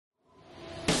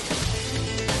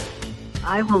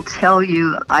I will tell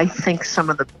you, I think some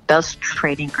of the best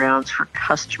training grounds for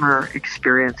customer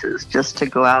experiences just to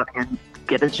go out and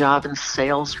get a job in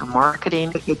sales or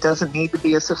marketing. It doesn't need to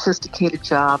be a sophisticated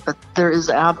job, but there is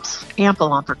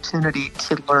ample opportunity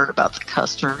to learn about the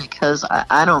customer because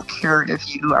I don't care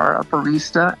if you are a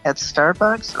barista at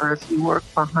Starbucks or if you work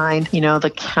behind,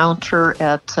 the counter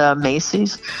at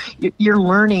Macy's. You're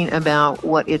learning about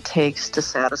what it takes to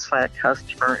satisfy a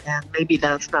customer, and maybe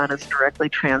that's not as directly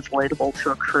translatable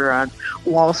to a career on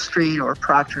Wall Street or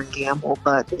Procter & Gamble,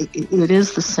 but it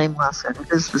is the same lesson.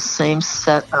 It is the same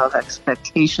set of expectations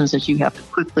that you have to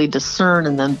quickly discern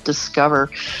and then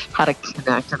discover how to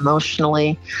connect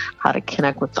emotionally, how to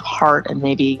connect with the heart, and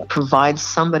maybe provide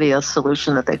somebody a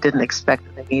solution that they didn't expect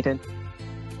that they needed.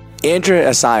 Andrea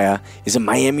Asaya is a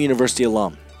Miami University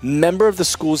alum, member of the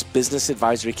school's Business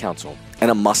Advisory Council,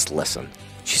 and a must-listen.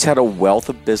 She's had a wealth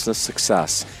of business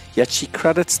success, yet she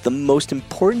credits the most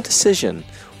important decision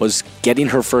was getting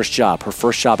her first job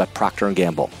at Procter &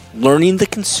 Gamble, learning the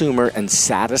consumer and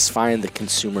satisfying the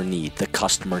consumer need, the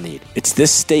customer need. It's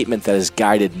this statement that has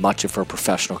guided much of her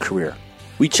professional career.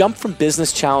 We jump from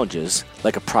business challenges,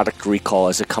 like a product recall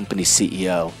as a company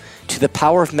CEO, to the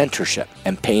power of mentorship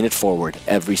and paying it forward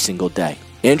every single day.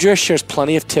 Andrea shares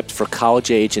plenty of tips for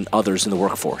college age and others in the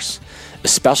workforce,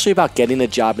 especially about getting a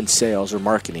job in sales or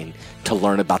marketing to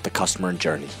learn about the customer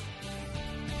journey.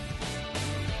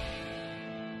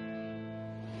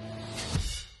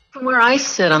 From where I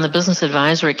sit on the Business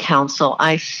Advisory Council,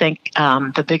 I think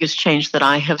the biggest change that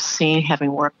I have seen,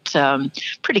 having worked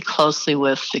pretty closely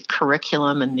with the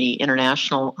curriculum and the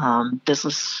international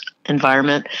business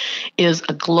environment, is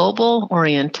a global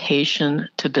orientation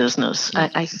to business.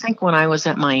 I think when I was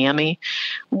at Miami,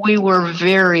 we were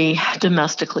very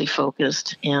domestically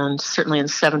focused, and certainly in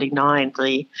 '79,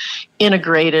 the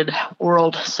integrated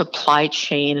world supply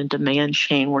chain and demand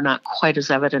chain were not quite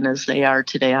as evident as they are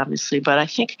today, obviously. But I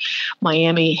think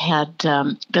Miami had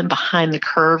been behind the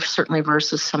curve, certainly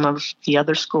versus some of the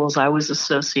other schools I was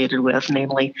associated with,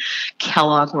 namely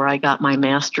Kellogg, where I got my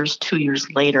master's 2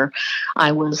 years later.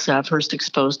 I was first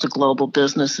exposed to global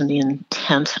business and the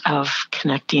intent of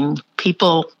connecting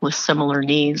people with similar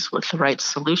needs with the right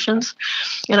solutions.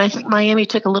 And I think Miami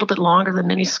took a little bit longer than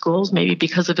many schools, maybe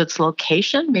because of its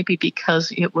location, maybe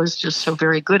because it was just so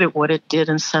very good at what it did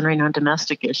in centering on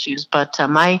domestic issues. But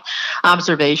my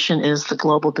observation is the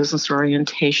global business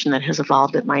orientation that has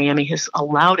evolved at Miami has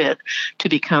allowed it to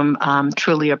become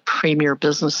truly a premier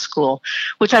business school,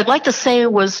 which I'd like to say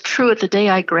was true at the day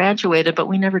I graduated, but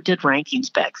we never did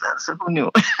rankings back then, so who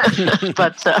knew?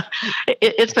 But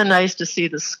it's been nice to see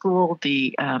the school,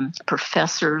 the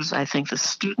professors, I think the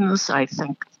students, I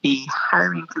think the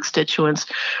hiring constituents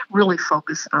really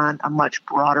focus on a much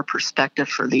broader perspective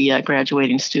for the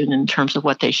graduating student in terms of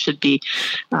what they should be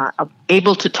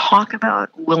able to talk about,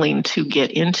 willing to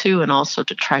get into, and also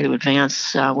to try to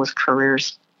advance with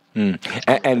careers.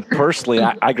 And personally,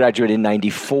 I graduated in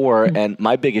 '94, and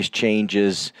my biggest change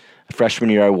is freshman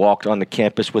year I walked on the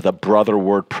campus with a Brother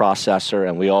word processor,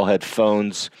 and we all had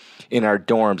phones in our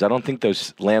dorms. I don't think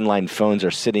those landline phones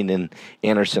are sitting in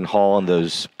Anderson Hall in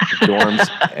those dorms.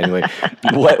 Anyway,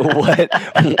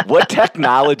 what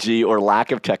technology or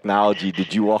lack of technology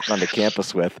did you walk onto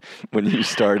campus with when you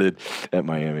started at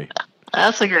Miami?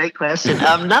 That's a great question.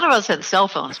 None of us had cell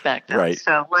phones back then. Right.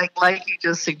 So like you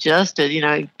just suggested,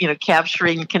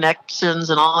 capturing connections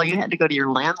and all, you had to go to your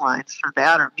landlines for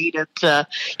that or meet at, the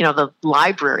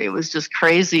library. It was just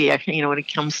crazy, when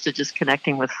it comes to just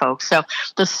connecting with folks. So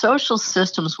the social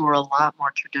systems were a lot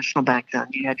more traditional back then.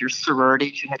 You had your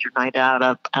sororities, you had your night out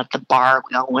at the bar.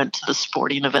 We all went to the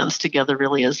sporting events together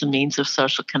really as a means of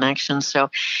social connection.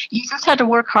 So you just had to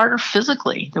work harder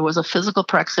physically. There was a physical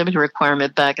proximity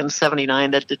requirement back in '79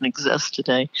 that didn't exist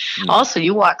today. Also,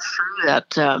 you walk through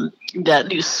that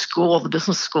new school, the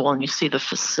business school, and you see the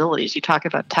facilities. You talk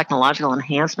about technological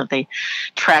enhancement. They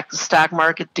track the stock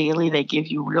market daily. They give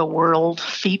you real world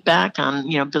feedback on,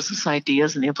 business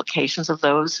ideas and the implications of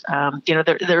those.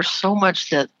 There's so much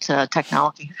that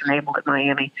technology has enabled at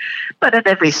Miami, but at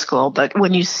every school. But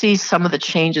when you see some of the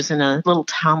changes in a little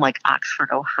town like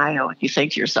Oxford, Ohio, and you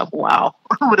think to yourself, wow,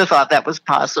 who would have thought that was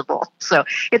possible? So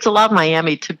it's allowed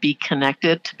Miami to be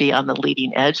connected, to be on the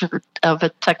leading edge of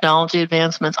technology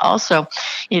advancements. Also, also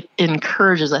it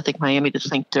encourages, I think, Miami to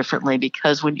think differently,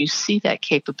 because when you see that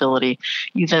capability,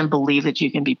 you then believe that you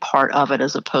can be part of it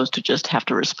as opposed to just have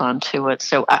to respond to it.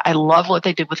 So I love what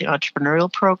they did with the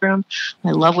entrepreneurial program.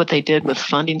 I love what they did with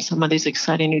funding some of these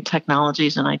exciting new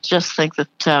technologies. And I just think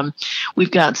that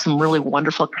we've got some really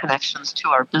wonderful connections to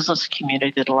our business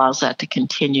community that allows that to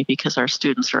continue, because our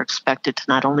students are expected to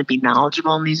not only be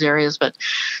knowledgeable in these areas, but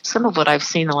some of what I've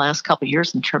seen the last couple of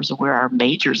years in terms of where our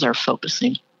majors are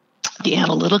focusing. The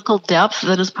analytical depth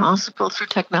that is possible through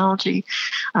technology,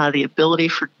 the ability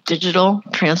for digital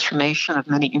transformation of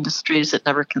many industries that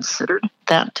never considered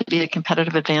that to be a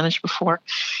competitive advantage before,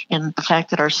 and the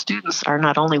fact that our students are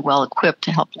not only well equipped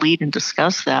to help lead and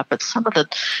discuss that, but some of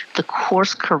the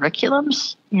course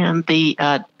curriculums and the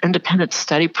independent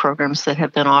study programs that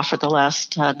have been offered the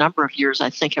last number of years, I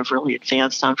think, have really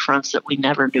advanced on fronts that we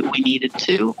never knew we needed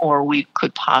to, or we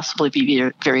could possibly be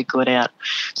very, very good at.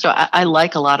 So I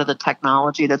like a lot of the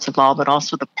technology that's evolved, but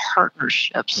also the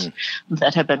partnerships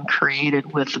that have been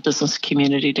created with the business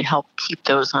community to help keep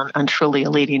those on truly a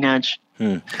leading edge.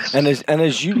 And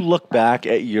as you look back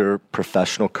at your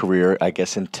professional career, I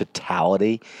guess in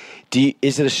totality,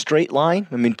 is it a straight line?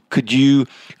 I mean, could you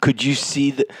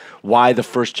see why the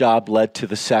first job led to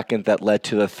the second, that led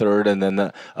to the third, and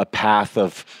then a path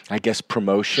of, I guess,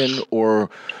 promotion, or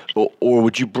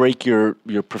would you break your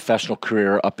professional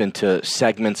career up into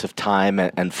segments of time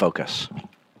and focus?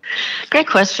 Great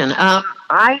question.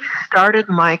 I started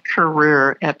my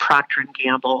career at Procter &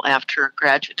 Gamble after a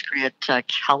graduate degree at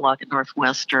Kellogg at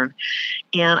Northwestern.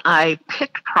 And I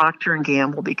picked Procter &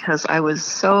 Gamble because I was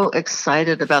so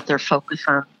excited about their focus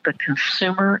on the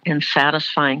consumer and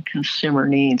satisfying consumer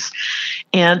needs.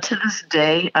 And to this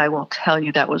day, I will tell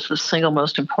you that was the single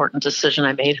most important decision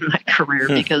I made in my career,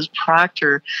 because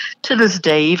Procter, to this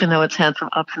day, even though it's had some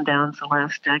ups and downs the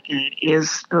last decade,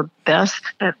 is the best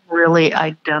at really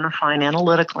identifying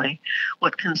analytically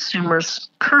what consumers'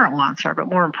 current wants are, but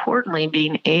more importantly,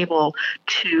 being able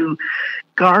to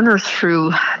garner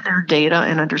through their data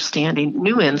and understanding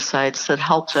new insights that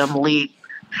help them lead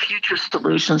future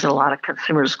solutions that a lot of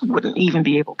consumers wouldn't even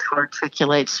be able to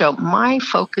articulate. So my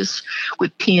focus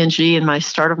with P&G and my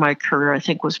start of my career, I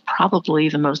think, was probably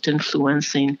the most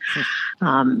influencing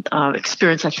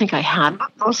experience I think I had,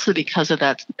 mostly because of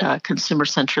that consumer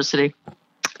centricity.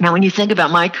 Now, when you think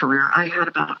about my career, I had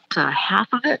about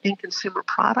half of it in consumer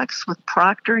products with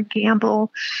Procter &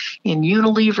 Gamble, in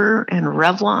Unilever and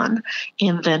Revlon,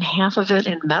 and then half of it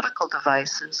in medical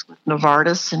devices with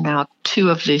Novartis, and now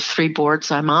 2 of the 3 boards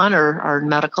I'm on are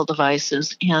medical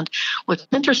devices. And what's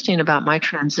interesting about my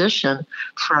transition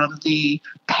from the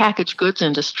packaged goods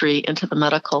industry into the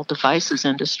medical devices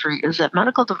industry is that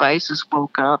medical devices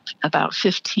woke up about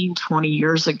 15, 20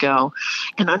 years ago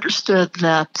and understood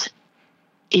that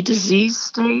a disease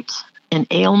state, an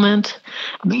ailment,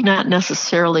 may not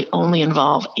necessarily only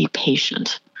involve a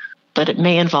patient, but it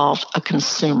may involve a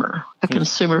consumer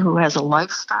who has a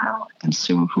lifestyle, a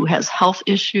consumer who has health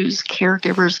issues,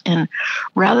 caregivers, and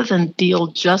rather than deal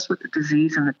just with the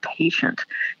disease and the patient,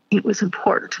 it was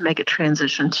important to make a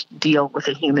transition to deal with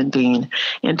a human being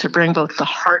and to bring both the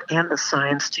heart and the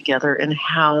science together, and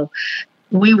how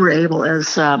we were able,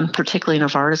 as particularly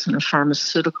Novartis and a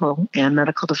pharmaceutical and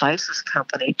medical devices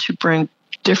company, to bring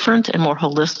different and more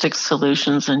holistic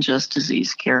solutions than just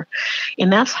disease care.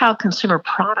 And that's how consumer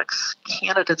products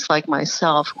candidates like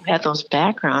myself, who had those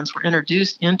backgrounds, were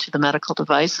introduced into the medical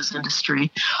devices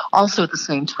industry. Also, at the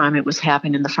same time, it was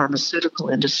happening in the pharmaceutical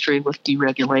industry with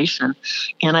deregulation.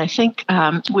 And I think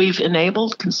we've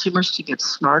enabled consumers to get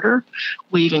smarter.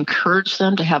 We've encouraged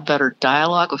them to have better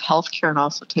dialogue with healthcare and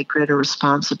also take greater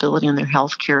responsibility in their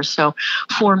healthcare. So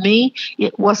for me,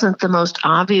 it wasn't the most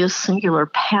obvious singular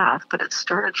path, but it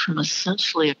started from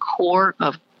essentially a core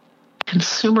of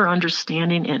consumer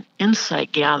understanding and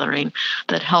insight gathering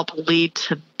that help lead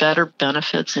to better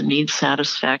benefits and need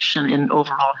satisfaction in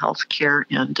overall healthcare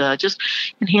and just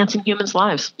enhancing humans'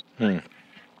 lives.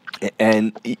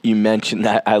 And you mentioned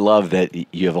that. I love that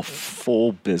you have a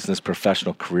full business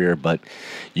professional career, but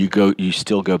you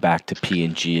still go back to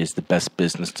P&G as the best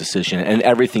business decision. And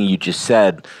everything you just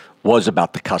said was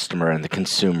about the customer and the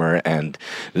consumer and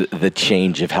the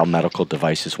change of how medical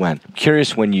devices went. I'm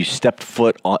curious, when you stepped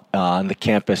foot on the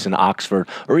campus in Oxford,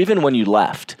 or even when you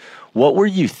left, what were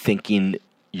you thinking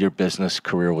your business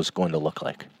career was going to look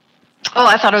like? Oh,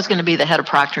 I thought I was going to be the head of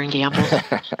Procter & Gamble.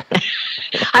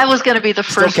 I was going to be the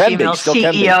first female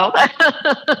CEO.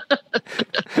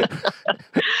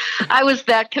 I was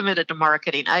that committed to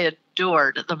marketing. I had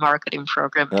adored the marketing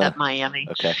program at Miami.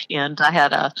 Okay. And I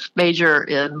had a major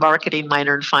in marketing,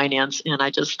 minor in finance. And I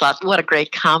just thought, what a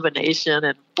great combination.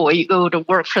 And boy, you go to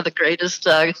work for the greatest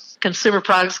consumer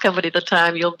products company at the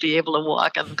time, you'll be able to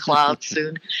walk on the clouds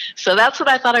soon. So that's what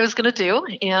I thought I was going to do.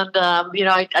 And,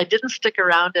 I didn't stick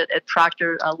around at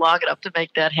Procter long enough to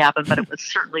make that happen, but it was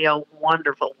certainly a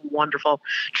wonderful, wonderful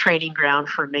training ground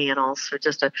for me, and also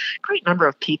just a great number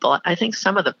of people. I think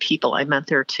some of the people I met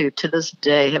there too, to this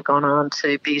day, have gone on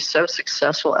to be so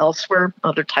successful elsewhere,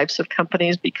 other types of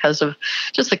companies, because of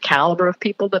just the caliber of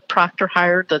people that Procter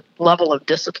hired, the level of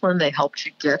discipline they helped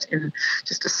you get in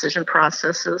just decision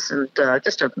processes, and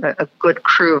just a good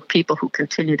crew of people who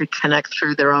continue to connect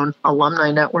through their own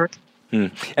alumni network.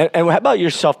 And how about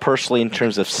yourself personally in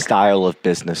terms of style of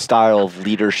business, style of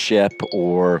leadership,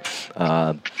 or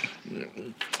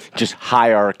just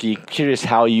hierarchy? Curious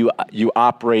how you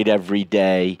operate every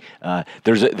day.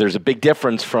 There's a big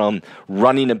difference from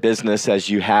running a business as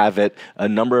you have at a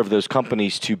number of those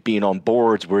companies to being on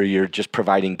boards where you're just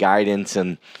providing guidance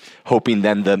and hoping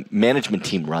then the management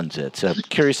team runs it. So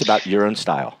curious about your own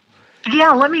style.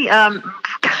 Yeah, let me. I'm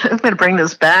going to bring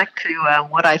this back to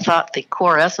what I thought the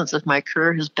core essence of my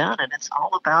career has been, and it's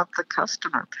all about the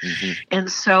customer. Mm-hmm.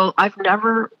 And so I've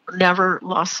never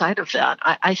lost sight of that.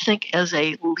 I think as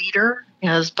a leader,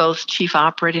 as both chief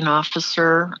operating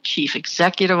officer, chief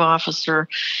executive officer,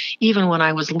 even when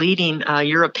I was leading a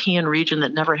European region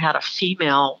that never had a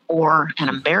female or an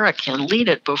American lead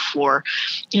it before,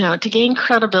 to gain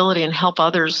credibility and help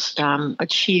others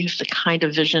achieve the kind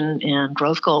of vision and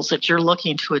growth goals that you're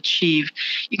looking to achieve,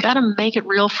 you got to make it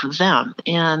real for them.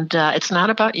 And it's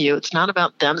not about you. It's not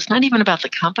about them. It's not even about the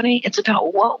company. It's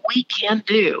about what we can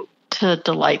do to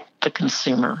delight the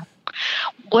consumer.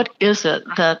 What is it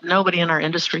that nobody in our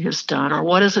industry has done, or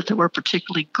what is it that we're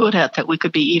particularly good at that we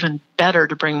could be even better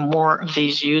to bring more of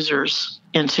these users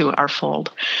into our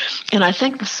fold? And I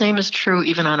think the same is true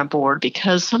even on a board,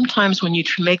 because sometimes when you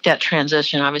make that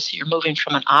transition, obviously you're moving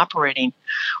from an operating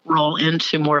role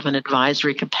into more of an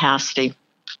advisory capacity.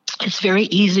 It's very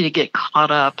easy to get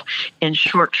caught up in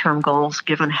short-term goals,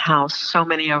 given how so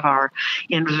many of our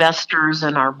investors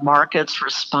and our markets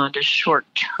respond to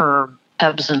short-term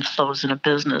ebbs and flows in a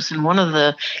business. And one of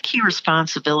the key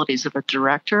responsibilities of a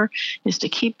director is to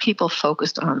keep people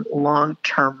focused on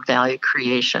long-term value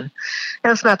creation.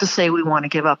 And it's not to say we want to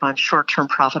give up on short-term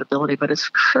profitability, but it's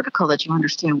critical that you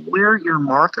understand where your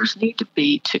markers need to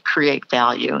be to create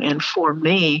value. And for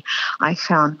me, I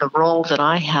found the role that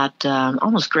I had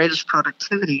almost greatest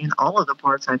productivity in all of the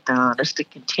boards I've been on is to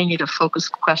continue to focus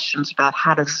questions about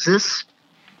how does this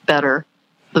better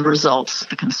the results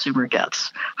the consumer gets.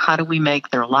 How do we make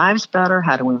their lives better?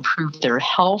 How do we improve their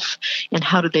health? And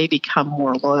how do they become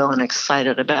more loyal and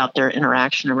excited about their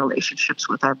interaction and relationships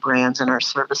with our brands and our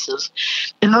services?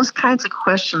 And those kinds of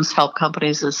questions help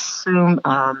companies assume,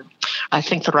 I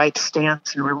think, the right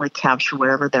stance and really capture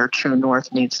whatever their true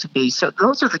north needs to be. So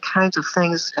those are the kinds of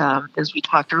things, as we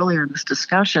talked earlier in this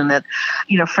discussion, that,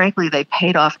 frankly, they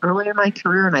paid off early in my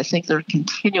career, and I think they're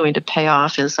continuing to pay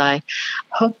off as I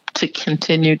hope to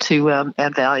continue to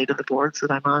add value to the boards that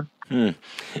I'm on.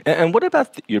 And what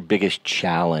about your biggest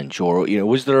challenge? Or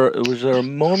was there a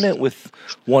moment with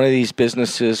one of these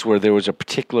businesses where there was a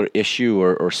particular issue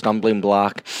or stumbling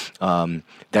block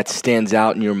that stands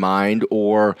out in your mind?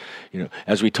 Or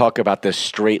as we talk about this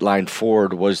straight line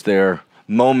forward, was there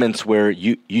moments where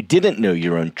you didn't know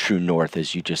your own true north,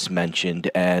 as you just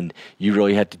mentioned, and you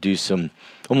really had to do some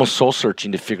almost soul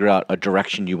searching to figure out a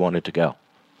direction you wanted to go?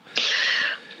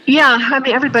 Yeah, I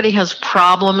mean, everybody has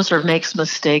problems or makes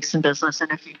mistakes in business,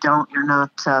 and if you don't, you're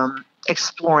not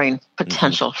exploring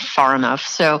potential far enough.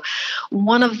 So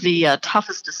one of the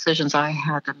toughest decisions I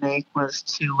had to make was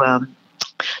to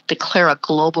declare a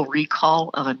global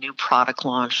recall of a new product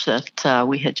launch that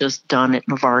we had just done at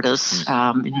Novartis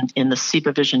in the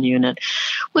CIBA Vision unit.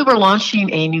 We were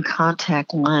launching a new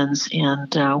contact lens,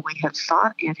 and we had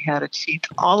thought it had achieved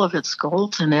all of its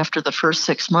goals, and after the first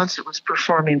 6 months, it was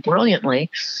performing brilliantly.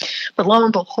 But lo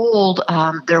and behold,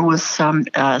 there was some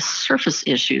surface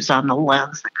issues on the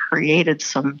lens that created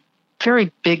some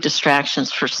very big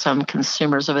distractions for some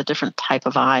consumers of a different type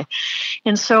of eye.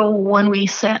 And so when we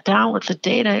sat down with the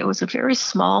data, it was a very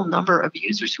small number of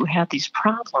users who had these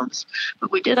problems.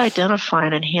 But we did identify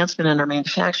an enhancement in our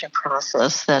manufacturing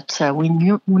process that we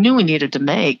knew we needed to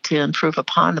make to improve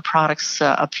upon the product's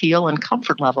appeal and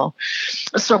comfort level.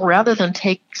 So rather than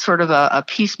take sort of a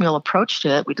piecemeal approach to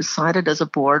it, we decided as a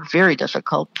board, very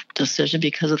difficult decision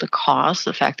because of the cost,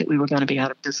 the fact that we were going to be out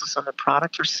of business on the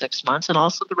product for 6 months, and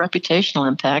also the reputational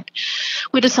impact.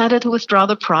 We decided to withdraw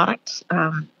the product.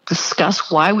 discuss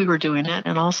why we were doing it,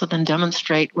 and also then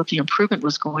demonstrate what the improvement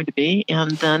was going to be,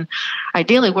 and then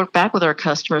ideally work back with our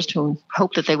customers to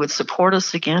hope that they would support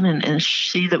us again and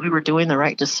see that we were doing the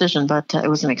right decision. But it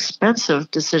was an expensive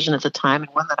decision at the time,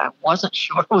 and one that I wasn't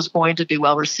sure was going to be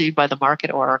well received by the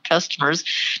market or our customers,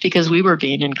 because we were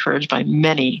being encouraged by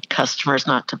many customers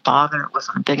not to bother. It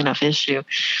wasn't a big enough issue.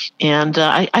 And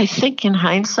I think in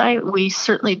hindsight, we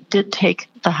certainly did take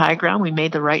the high ground. We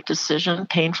made the right decision,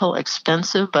 painful,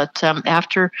 expensive, but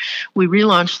after we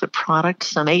relaunched the product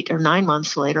some 8 or 9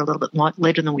 months later, a little bit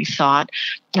later than we thought,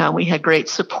 we had great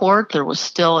support. There was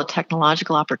still a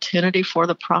technological opportunity for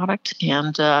the product,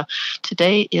 and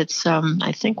today it's,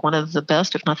 I think, one of the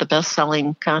best, if not the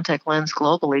best-selling contact lens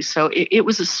globally. So it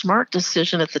was a smart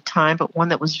decision at the time, but one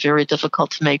that was very difficult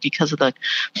to make because of the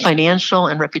financial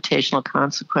and reputational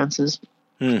consequences.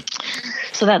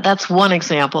 So that's one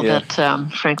example that,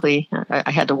 frankly,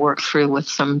 I had to work through with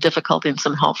some difficulty and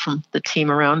some help from the team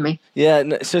around me. Yeah,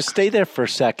 so stay there for a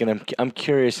second. I'm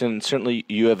curious, and certainly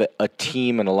you have a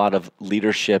team and a lot of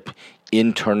leadership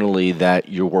internally that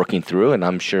you're working through, and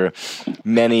I'm sure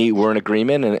many were in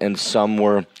agreement and some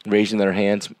were raising their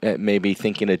hands, maybe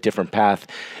thinking a different path.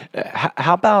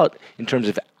 How about in terms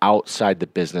of outside the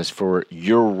business, for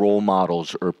your role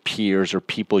models or peers or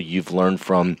people you've learned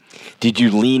from? Did you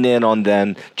lean in on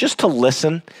them just to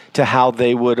listen to how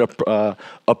they would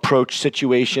approach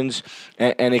situations?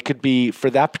 And it could be for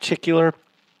that particular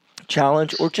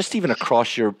challenge, or just even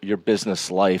across your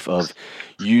business life, of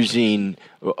using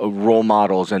role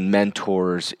models and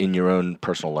mentors in your own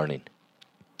personal learning?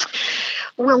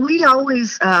 Well, we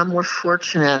always were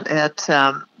fortunate at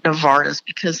Novartis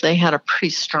because they had a pretty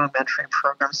strong mentoring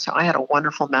program. So I had a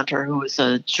wonderful mentor who was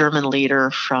a German leader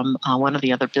from one of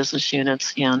the other business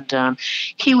units, and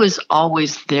he was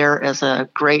always there as a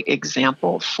great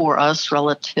example for us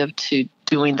relative to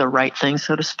doing the right thing,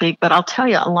 so to speak. But I'll tell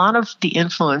you, a lot of the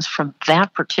influence from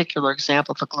that particular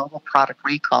example, the global product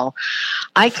recall,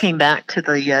 I came back to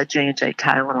the J&J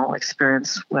Tylenol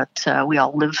experience, what we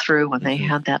all lived through when they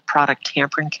had that product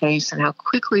tampering case, and how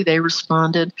quickly they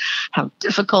responded, how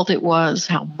difficult it was,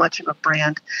 how much of a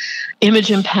brand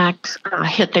image impact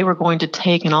hit they were going to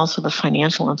take, and also the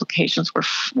financial implications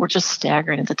were just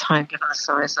staggering at the time, given the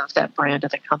size of that brand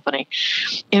of the company.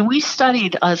 And we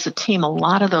studied as a team a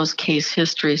lot of those case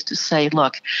histories to say,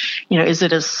 look, is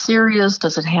it as serious?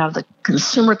 Does it have the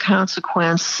consumer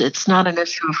consequence? It's not an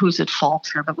issue of who's at fault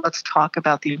here, but let's talk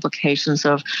about the implications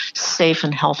of safe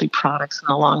and healthy products and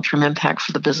the long-term impact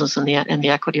for the business and the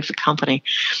equity of the company.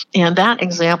 And that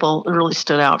example really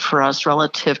stood out for us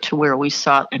relative to where we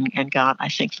sought and got, I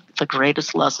think, the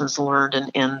greatest lessons learned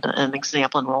and an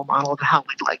example and role model of how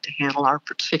we'd like to handle our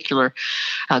particular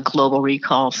global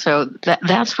recall. So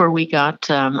that's where we got,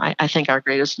 I think, our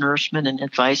greatest nourishment and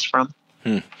advice from.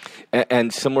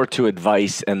 And similar to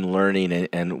advice and learning,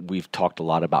 and we've talked a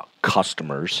lot about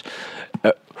customers,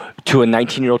 to a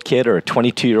 19-year-old kid or a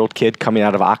 22-year-old kid coming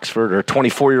out of Oxford or a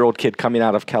 24-year-old kid coming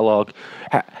out of Kellogg,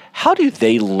 how do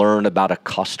they learn about a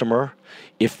customer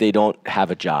if they don't have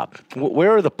a job?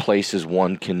 Where are the places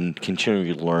one can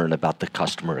continually learn about the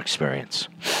customer experience?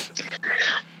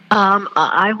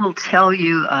 I will tell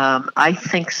you, I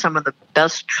think some of the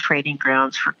best training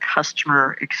grounds for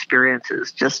customer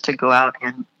experiences just to go out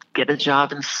and get a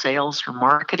job in sales or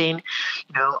marketing.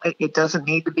 It doesn't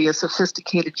need to be a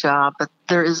sophisticated job, but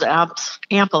there is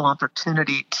ample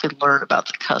opportunity to learn about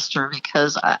the customer,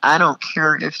 because I don't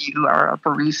care if you are a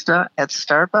barista at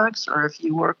Starbucks or if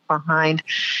you work behind,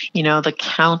 the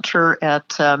counter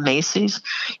at Macy's.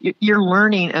 You're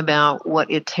learning about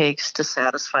what it takes to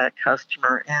satisfy a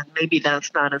customer, and maybe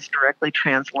that's not as directly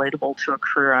translatable to a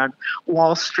career on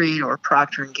Wall Street or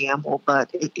Procter & Gamble, but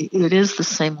it is the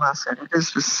same lesson. It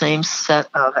is the same set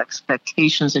of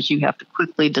expectations that you have to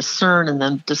quickly discern and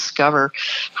then discover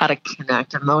how to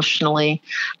connect emotionally,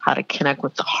 how to connect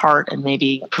with the heart, and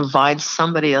maybe provide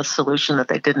somebody a solution that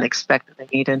they didn't expect that they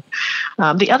needed.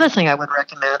 The other thing I would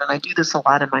recommend, and I do this a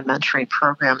lot in my mentoring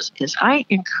programs, is I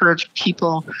encourage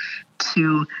people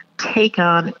to take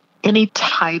on any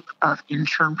type of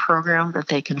intern program that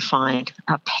they can find,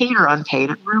 paid or unpaid.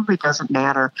 It really doesn't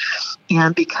matter.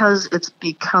 And because it's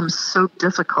become so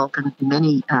difficult in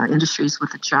many industries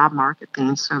with the job market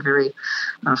being so very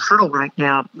fertile right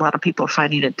now, a lot of people are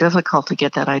finding it difficult to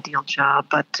get that ideal job.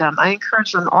 But I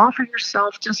encourage them, offer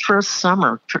yourself just for a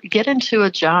summer. Get into a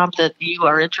job that you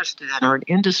are interested in or an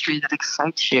industry that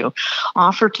excites you.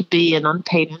 Offer to be an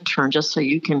unpaid intern just so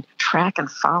you can track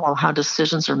and follow how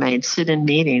decisions are made, sit in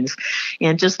meetings.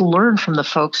 and just learn from the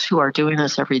folks who are doing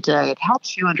this every day. It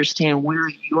helps you understand where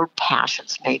your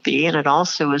passions may be, and it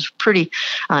also is pretty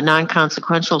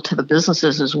non-consequential to the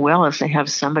businesses as well if they have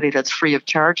somebody that's free of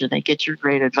charge and they get your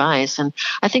great advice. And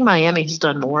I think Miami has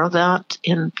done more of that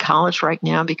in college right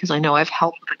now because I know I've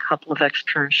helped with a couple of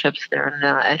externships there, and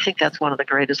I think that's one of the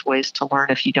greatest ways to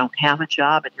learn if you don't have a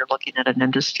job and you're looking at an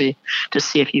industry to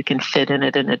see if you can fit in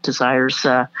it and it desires,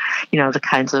 the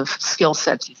kinds of skill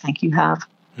sets you think you have.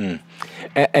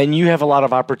 And you have a lot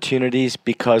of opportunities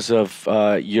because of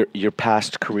your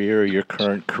past career, your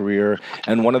current career,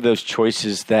 and one of those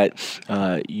choices that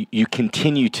you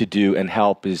continue to do and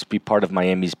help is be part of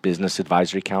Miami's Business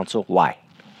Advisory Council. Why?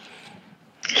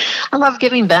 I love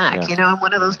giving back. Yeah. I'm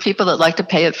one of those people that like to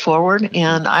pay it forward,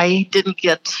 and I didn't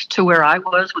get to where I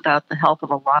was without the help of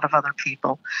a lot of other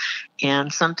people.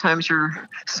 And sometimes you're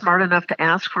smart enough to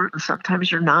ask for it, and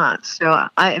sometimes you're not. So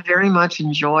I very much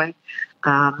enjoy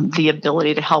the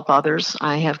ability to help others.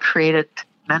 I have created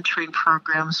mentoring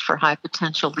programs for high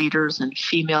potential leaders and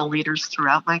female leaders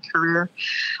throughout my career.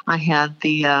 I had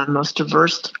the most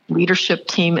diverse leadership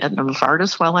team at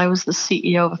Novartis while I was the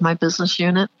CEO of my business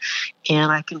unit.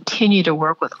 And I continue to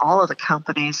work with all of the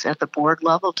companies at the board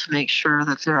level to make sure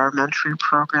that there are mentoring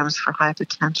programs for high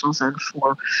potentials and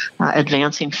for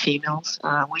advancing females.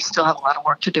 We still have a lot of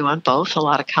work to do on both. A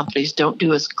lot of companies don't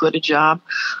do as good a job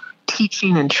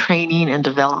teaching and training and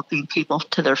developing people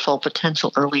to their full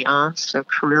potential early on. So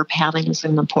career pathing is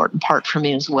an important part for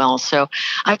me as well. So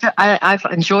I've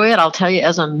enjoyed it. I'll tell you,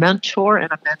 as a mentor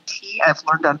and a mentee, I've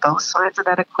learned on both sides of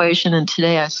that equation. And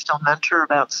today I still mentor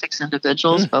about 6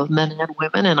 individuals, both men and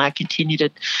women, and I continue to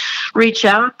reach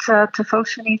out to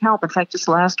folks who need help. In fact, just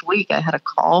last week I had a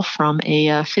call from a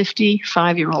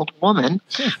 55-year-old woman.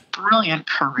 Brilliant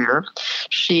career.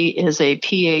 She is a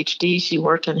PhD. She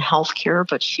worked in healthcare,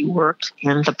 but she worked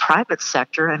in the private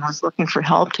sector and was looking for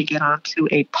help to get onto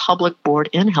a public board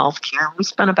in healthcare. We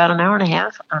spent about an hour and a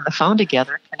half on the phone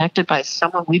together, connected by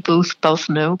someone we both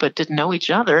knew but didn't know each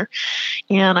other.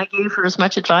 And I gave her as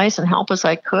much advice and help as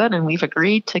I could, and we've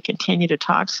agreed to continue to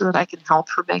talk so that I can help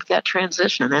her make that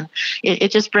transition. And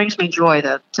it just brings me joy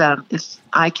that if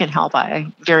I can help,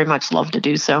 I very much love to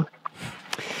do so.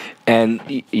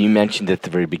 And you mentioned at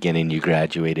the very beginning you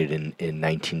graduated in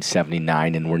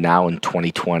 1979, and we're now in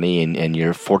 2020, and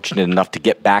you're fortunate enough to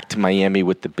get back to Miami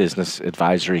with the Business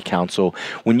Advisory Council.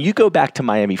 When you go back to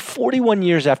Miami 41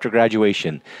 years after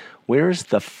graduation, where's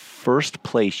the first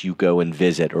place you go and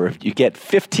visit? Or if you get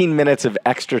 15 minutes of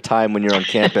extra time when you're on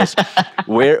campus,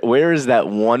 where is that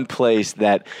one place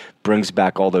that brings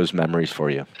back all those memories for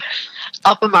you?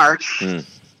 Upper Arch.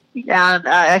 Yeah,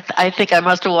 I think I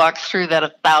must have walked through that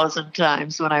 1,000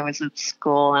 times when I was at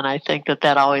school, and I think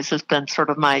that always has been sort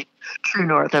of my true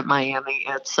north at Miami.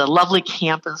 It's a lovely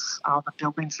campus. All the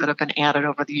buildings that have been added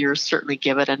over the years certainly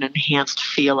give it an enhanced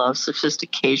feel of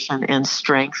sophistication and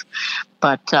strength.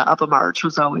 But Upper Arch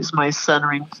was always my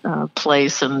centering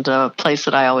place, and a place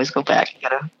that I always go back and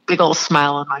get a big old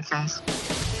smile on my face.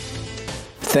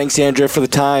 Thanks, Andrea, for the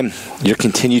time. Your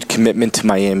continued commitment to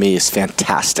Miami is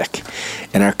fantastic.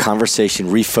 And our conversation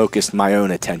refocused my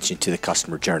own attention to the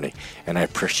customer journey. And I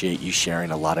appreciate you sharing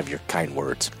a lot of your kind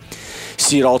words.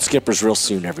 See you at Alt Skippers real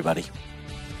soon, everybody.